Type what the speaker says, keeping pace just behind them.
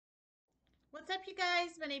What's up, you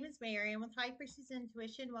guys? My name is Mary. I'm with High Priestess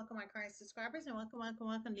Intuition. Welcome, my current subscribers, and welcome,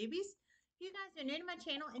 newbies. If you guys are new to my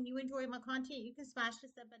channel and you enjoy my content, you can smash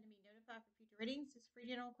the sub button to be notified for future readings. It's free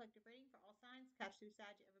general collective reading for all signs, catch through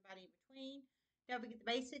side, everybody in between. Don't forget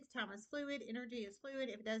the basics. Time is fluid. Energy is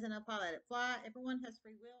fluid. If it doesn't apply, let it fly. Everyone has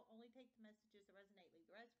free will. Only take the messages that resonate.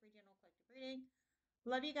 Leave the rest. Free general collective reading.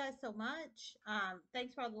 Love you guys so much.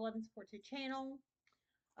 Thanks for all the love and support to the channel.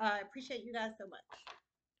 I appreciate you guys so much.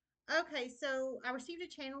 Okay, so I received a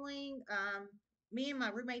channeling. Me and my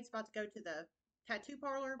roommate's about to go to the tattoo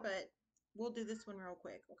parlor, but we'll do this one real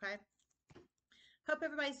quick, okay? Hope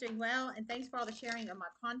everybody's doing well, and thanks for all the sharing of my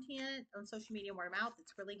content on social media and word of mouth.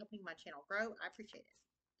 It's really helping my channel grow. I appreciate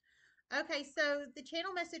it. Okay, so the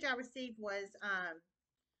channel message I received was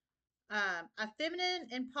a feminine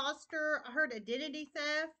imposter. I heard identity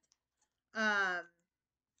theft. Um,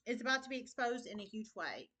 is about to be exposed in a huge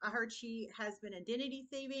way. I heard she has been identity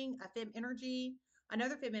thieving, a fem energy,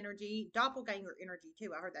 another fem energy, doppelganger energy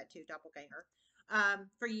too. I heard that too, doppelganger,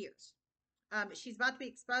 for years. She's about to be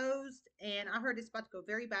exposed, and I heard it's about to go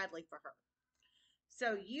very badly for her.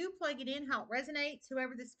 So you plug it in how it resonates.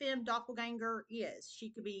 Whoever this fem doppelganger is, she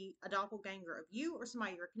could be a doppelganger of you or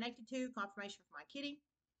somebody you're connected to. Confirmation from my kitty.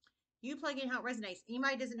 You plug in how it resonates.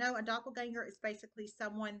 Anybody doesn't know, a doppelganger is basically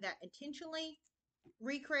someone that intentionally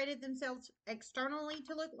recreated themselves externally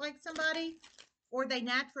to look like somebody, or they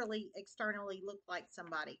naturally externally look like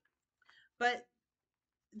somebody. But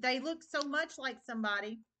they look so much like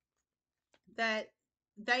somebody that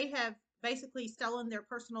they have basically stolen their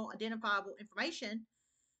personal identifiable information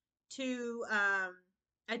to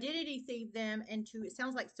identity thieve them and to, it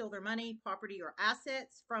sounds like, steal their money, property, or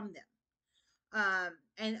assets from them.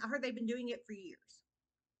 And I heard they've been doing it for years.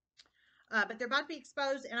 But they're about to be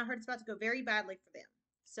exposed, and I heard it's about to go very badly for them.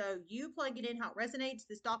 So you plug it in how it resonates.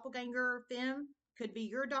 This doppelganger fem could be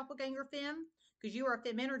your doppelganger fem, because you are a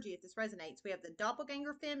fem energy if this resonates. We have the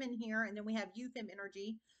doppelganger fem in here, and then we have you fem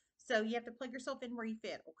energy. So you have to plug yourself in where you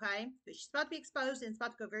fit, okay? But she's about to be exposed, and it's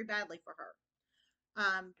about to go very badly for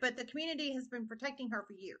her. But the community has been protecting her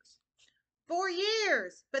for years. 4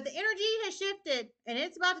 years! But the energy has shifted, and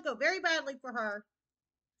it's about to go very badly for her.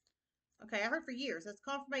 Okay, I heard for years. That's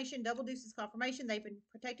confirmation. Double deuces confirmation. They've been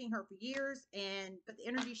protecting her for years, but the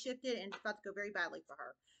energy shifted and it's about to go very badly for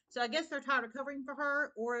her. So I guess they're tired of covering for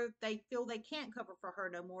her, or they feel they can't cover for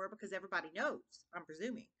her no more because everybody knows, I'm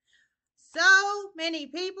presuming. So many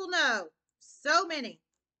people know. So many.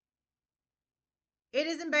 It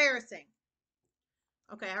is embarrassing.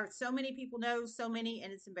 Okay, I heard so many people know, so many,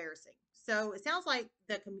 and it's embarrassing. So it sounds like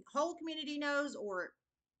the whole community knows, or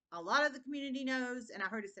a lot of the community knows, and I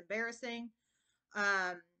heard it's embarrassing.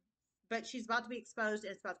 Um, but she's about to be exposed,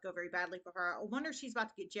 and it's about to go very badly for her. I wonder if she's about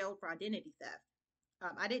to get jailed for identity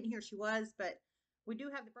theft. I didn't hear she was, but we do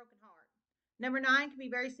have the broken heart. Number 9 can be a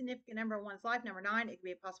very significant number in one's life. Number 9, it could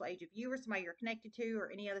be a possible age of you or somebody you're connected to,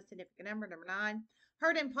 or any other significant number. Number 9,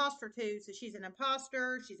 heard imposter too. So she's an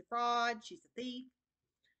imposter, she's a fraud, she's a thief,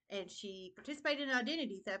 and she participated in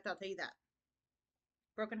identity theft. I'll tell you that.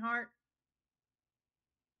 Broken heart.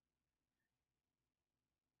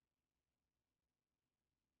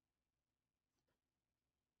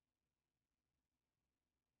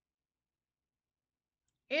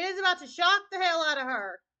 It is about to shock the hell out of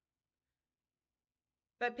her.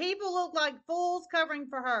 But people look like fools covering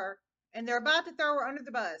for her, and they're about to throw her under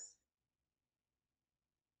the bus.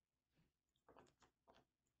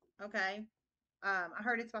 Okay. I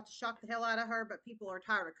heard it's about to shock the hell out of her, but people are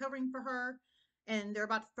tired of covering for her, and they're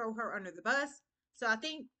about to throw her under the bus. So I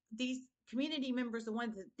think these community members, the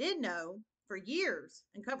ones that did know for years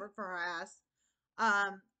and covered for her ass,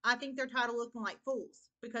 I think they're tired of looking like fools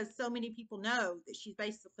because so many people know that she's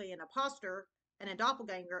basically an imposter and a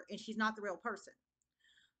doppelganger, and she's not the real person.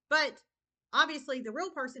 But obviously, the real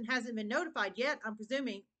person hasn't been notified yet, I'm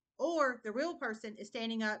presuming, or the real person is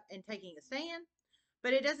standing up and taking a stand.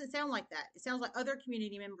 But it doesn't sound like that. It sounds like other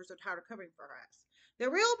community members are tired of covering for us. The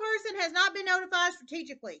real person has not been notified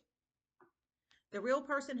strategically. The real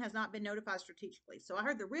person has not been notified strategically. So I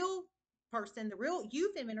heard the real person, the real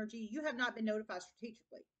you, fem energy, you have not been notified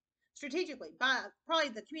strategically. Strategically by probably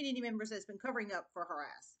the community members that's been covering up for her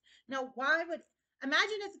ass. Now, why would,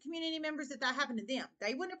 imagine if the community members that happened to them,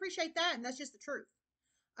 they wouldn't appreciate that, and that's just the truth.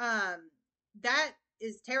 That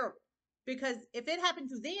is terrible, because if it happened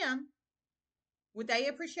to them, would they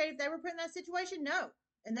appreciate if they were put in that situation? No,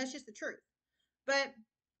 and that's just the truth. But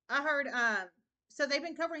I heard, so they've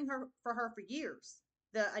been covering her for her for years.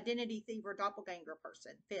 The identity thiever doppelganger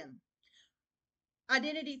person, fem.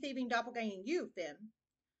 Identity thieving doppelganger you, fem.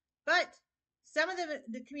 But some of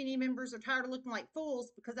the community members are tired of looking like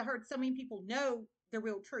fools because I heard so many people know the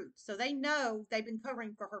real truth. So they know they've been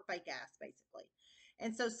covering for her fake ass, basically.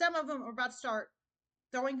 And so some of them are about to start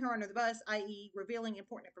throwing her under the bus, i.e., revealing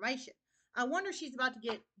important information. I wonder if she's about to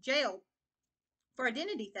get jailed for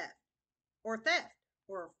identity theft or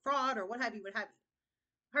fraud or what have you, what have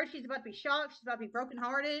you. Heard she's about to be shocked, she's about to be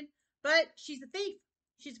brokenhearted, but she's a thief.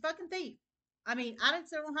 She's a fucking thief. I mean, I don't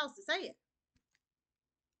know how else to say it.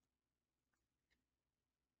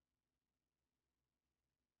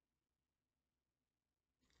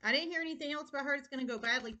 I didn't hear anything else about her. It's going to go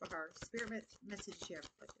badly for her. Spirit message share.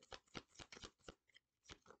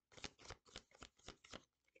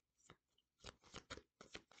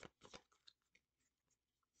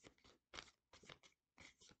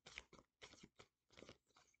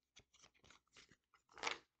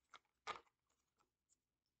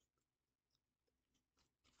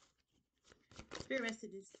 Spirit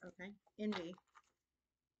messages. Okay. Envy.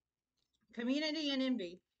 Community and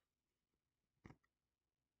envy.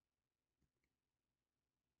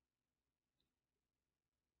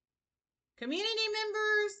 Community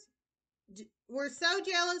members were so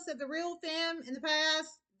jealous of the real femme in the past,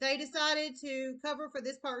 they decided to cover for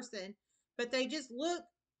this person, but they just look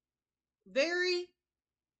very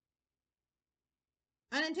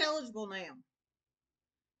unintelligible now.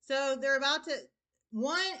 So they're about to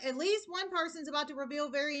at least one person's about to reveal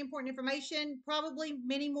very important information. Probably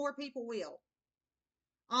many more people will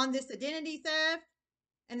on this identity theft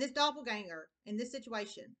and this doppelganger in this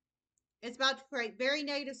situation. It's about to create very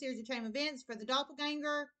negative series of chain events for the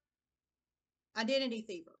doppelganger identity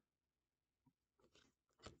thiever.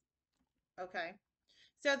 Okay.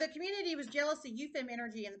 So the community was jealous of UFEM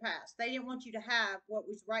energy in the past. They didn't want you to have what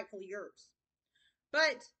was rightfully yours.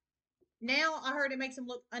 But now I heard it makes them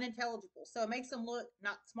look unintelligible. So it makes them look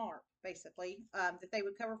not smart, basically, that they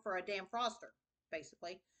would cover for a damn fraudster,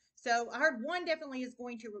 basically. So I heard one definitely is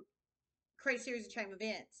going to create a series of chain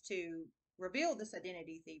events to reveal this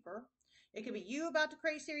identity thiever. It could be you about to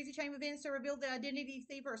create a series of chain events to reveal the identity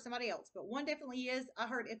thiever or somebody else. But one definitely is, I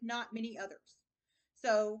heard, if not many others.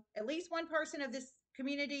 So at least one person of this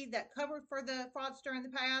community that covered for the fraudster in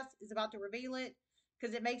the past is about to reveal it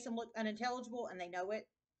because it makes them look unintelligible and they know it,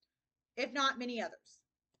 if not many others.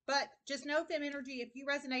 But just know, fem energy, if you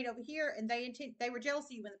resonate over here and they were jealous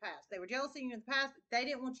of you in the past. They were jealous of you in the past. They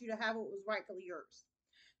didn't want you to have what was rightfully yours.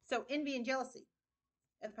 So envy and jealousy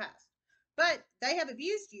in the past. But they have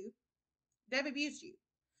abused you. They've abused you.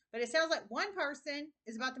 But it sounds like one person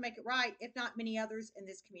is about to make it right, if not many others in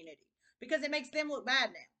this community. Because it makes them look bad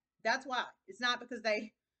now. That's why. It's not because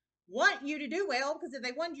they want you to do well, because if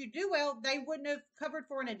they wanted you to do well, they wouldn't have covered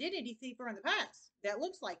for an identity thiever in the past that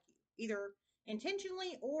looks like you, either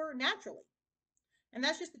intentionally or naturally. And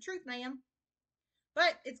that's just the truth, ma'am.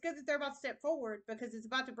 But it's good that they're about to step forward because it's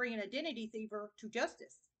about to bring an identity thiever to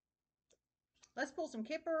justice. Let's pull some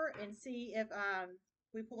Kipper and see if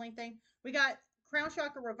we pull anything. We got Crown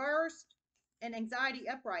Chakra reversed and anxiety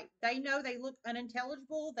upright. They know they look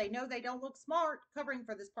unintelligible. They know they don't look smart covering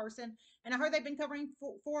for this person. And I heard they've been covering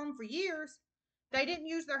for them for years. They didn't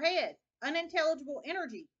use their head. Unintelligible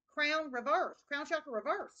energy. Crown reversed. Crown Chakra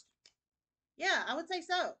reversed. Yeah, I would say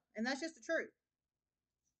so. And that's just the truth.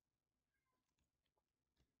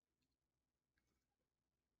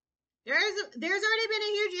 There's already been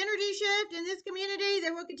a huge energy shift in this community.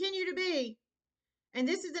 There will continue to be. And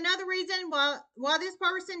this is another reason why this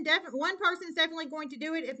person one person is definitely going to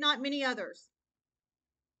do it, if not many others.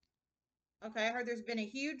 Okay, I heard there's been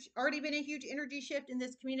already been a huge energy shift in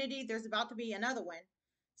this community. There's about to be another one.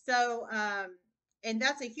 So, and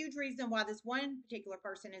that's a huge reason why this one particular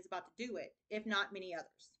person is about to do it, if not many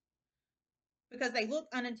others. Because they look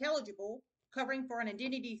unintelligible, covering for an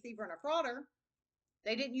identity thiever and a frauder.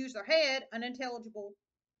 They didn't use their head, unintelligible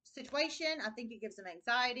situation. I think it gives them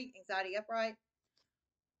anxiety upright.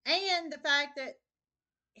 And the fact that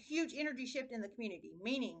huge energy shift in the community,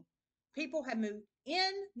 meaning people have moved in,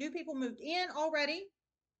 new people moved in already,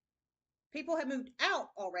 people have moved out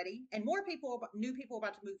already, and new people are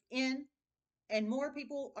about to move in, and more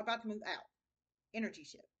people are about to move out. Energy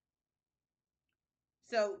shift.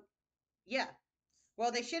 So, yeah.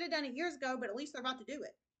 Well, they should have done it years ago, but at least they're about to do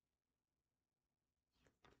it.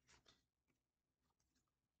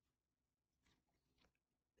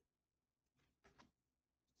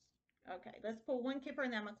 Okay, let's pull one Kipper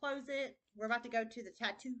and then I'm going to close it. We're about to go to the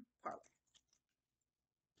tattoo parlor.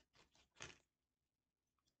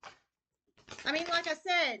 I mean, like I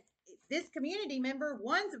said, this community member,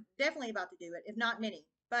 one's definitely about to do it, if not many.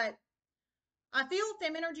 But I feel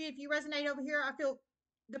fem energy, if you resonate over here, I feel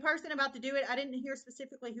the person about to do it, I didn't hear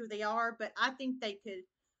specifically who they are, but I think they could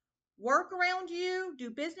work around you,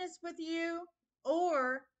 do business with you,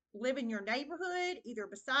 or live in your neighborhood, either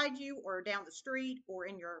beside you or down the street or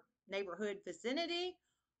in your neighborhood vicinity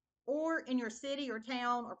or in your city or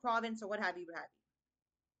town or province or what have you, what have you.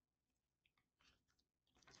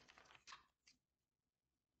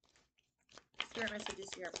 Spirit messages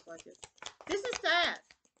here, collective. This is sad.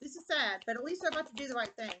 This is sad, but at least they're about to do the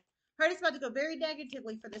right thing. Heard it's about to go very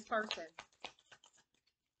negatively for this person.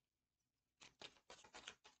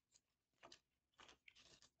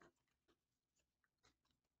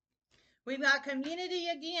 We've got community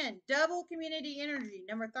again, double community energy.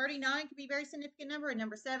 Number 39 could be a very significant number, and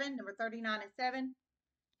number 7, number 39 and 7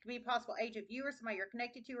 could be a possible age of viewer, somebody you're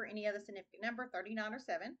connected to, or any other significant number, 39 or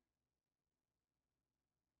 7.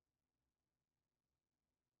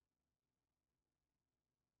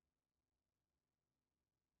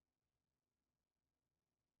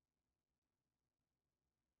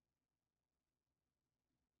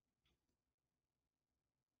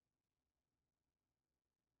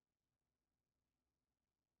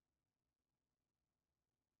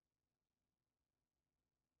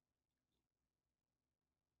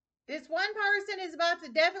 This one person is about to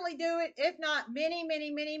definitely do it, if not many, many,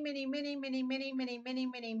 many, many, many, many, many, many, many,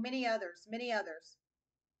 many, many others. Many others.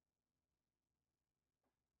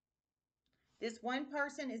 This one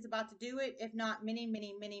person is about to do it, if not many,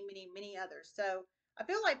 many, many, many, many others. So I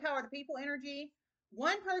feel like power of the people energy.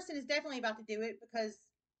 One person is definitely about to do it because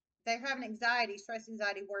they're having anxiety, stress,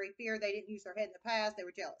 anxiety, worry, fear. They didn't use their head in the past. They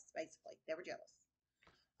were jealous, basically. They were jealous.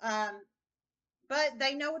 Um, but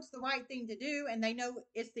they know it's the right thing to do, and they know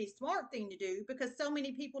it's the smart thing to do because so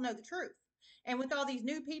many people know the truth. And with all these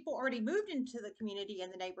new people already moved into the community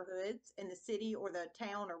and the neighborhoods in the city or the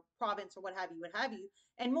town or province or what have you,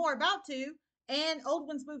 and more about to, and old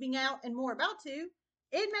ones moving out and more about to,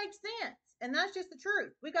 it makes sense. And that's just the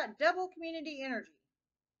truth. We got double community energy.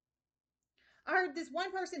 I heard this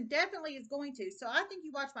one person definitely is going to. So I think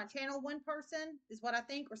you watch my channel, one person is what I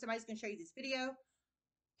think, or somebody's going to show you this video,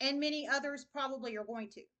 and many others probably are going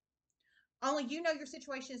to. Only you know your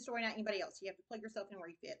situation and story, not anybody else. You have to plug yourself in where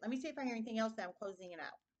you fit. Let me see if I hear anything else. Then I'm closing it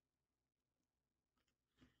out.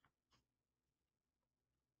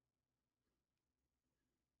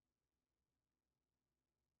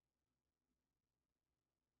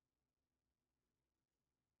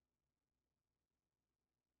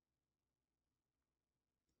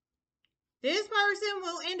 This person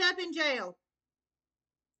will end up in jail.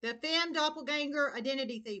 The femme doppelganger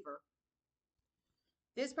identity thiever.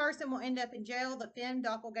 This person will end up in jail. The femme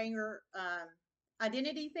doppelganger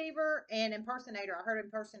identity thiever and impersonator. I heard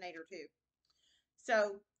impersonator too.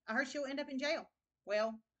 So I heard she'll end up in jail.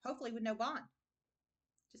 Well, hopefully with no bond.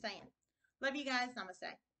 Just saying. Love you guys.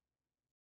 Namaste.